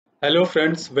Hello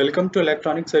friends, welcome to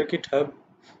Electronic Circuit Hub.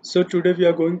 So today we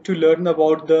are going to learn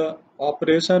about the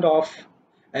operation of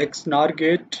XNOR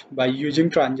gate by using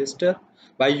transistor,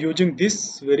 by using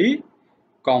this very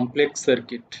complex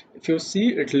circuit. If you see,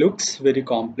 it looks very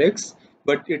complex,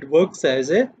 but it works as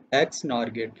a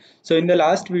XNOR gate. So in the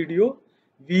last video,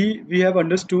 we have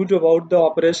understood about the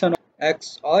operation of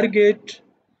XOR gate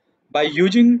by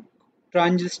using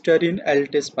transistor in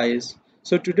LTSpice.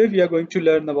 So today we are going to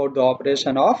learn about the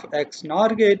operation of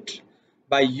XNOR gate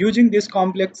by using this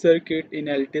complex circuit in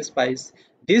LTSpice.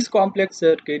 This complex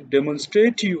circuit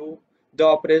demonstrates you the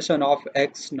operation of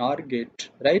XNOR gate,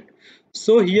 right?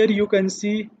 So here you can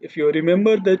see, if you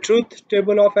remember the truth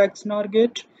table of XNOR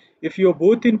gate, if your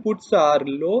both inputs are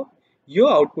low,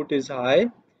 your output is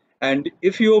high, and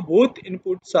if your both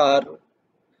inputs are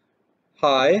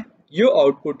high, your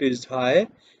output is high,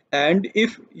 and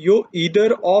if your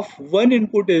either of one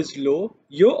input is low,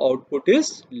 your output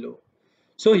is low.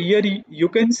 So here you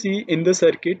can see in the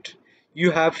circuit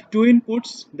you have two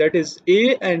inputs, that is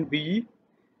A and B.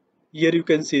 Here you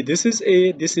can see this is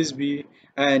A, this is B,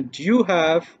 and you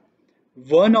have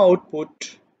one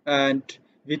output, and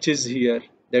which is here,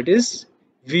 that is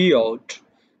V out.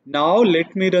 Now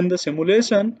let me run the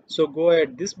simulation. So go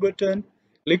at this button,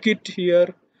 click it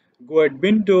here, go at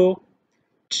window,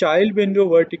 child window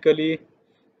vertically,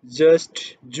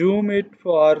 just zoom it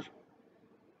for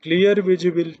clear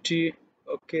visibility.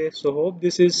 Okay, so hope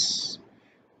this is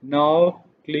now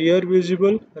clear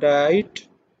visible, right?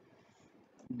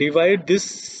 Divide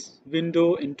this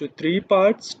window into three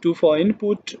parts, two for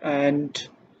input and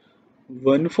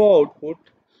one for output.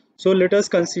 So let us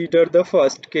consider the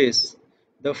first case.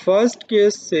 The first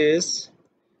case says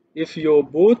if your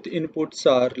both inputs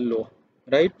are low,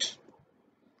 right?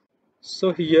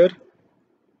 So here,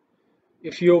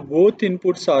 if your both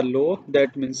inputs are low,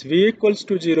 that means V equals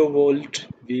to 0 volt,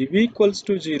 VV equals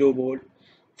to 0 volt.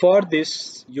 For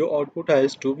this, your output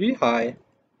has to be high.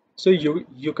 So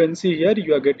you can see here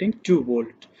you are getting 2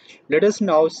 volt. Let us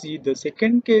now see the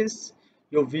second case.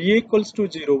 Your V equals to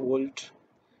 0 volt,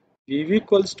 VV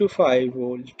equals to 5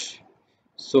 volt.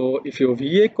 So if your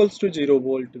V equals to 0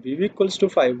 volt, VV equals to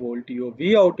 5 volt, your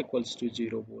V out equals to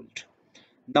 0 volt.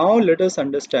 Now let us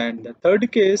understand the third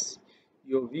case.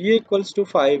 Your V equals to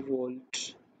 5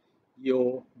 volt,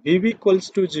 your VV equals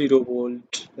to 0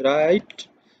 volt, right?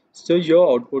 So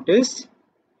your output is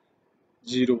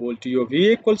 0 volt. Your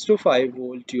V equals to 5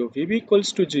 volt, your VV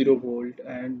equals to 0 volt,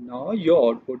 and now your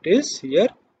output is here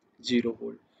 0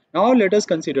 volt. Now let us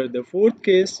consider the fourth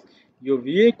case. Your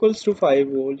V equals to 5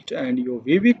 volt and your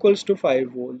VV equals to 5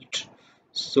 volt.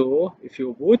 So if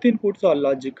your both inputs are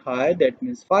logic high, that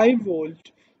means 5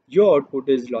 volt, your output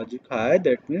is logic high,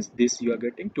 that means this you are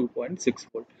getting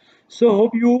 2.6 volt. So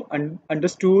hope you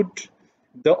understood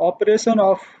the operation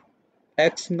of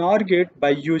XNOR gate by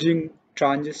using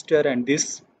transistor and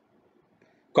this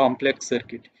complex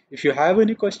circuit. If you have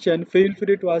any question, feel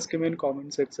free to ask him in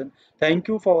comment section. Thank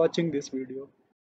you for watching this video.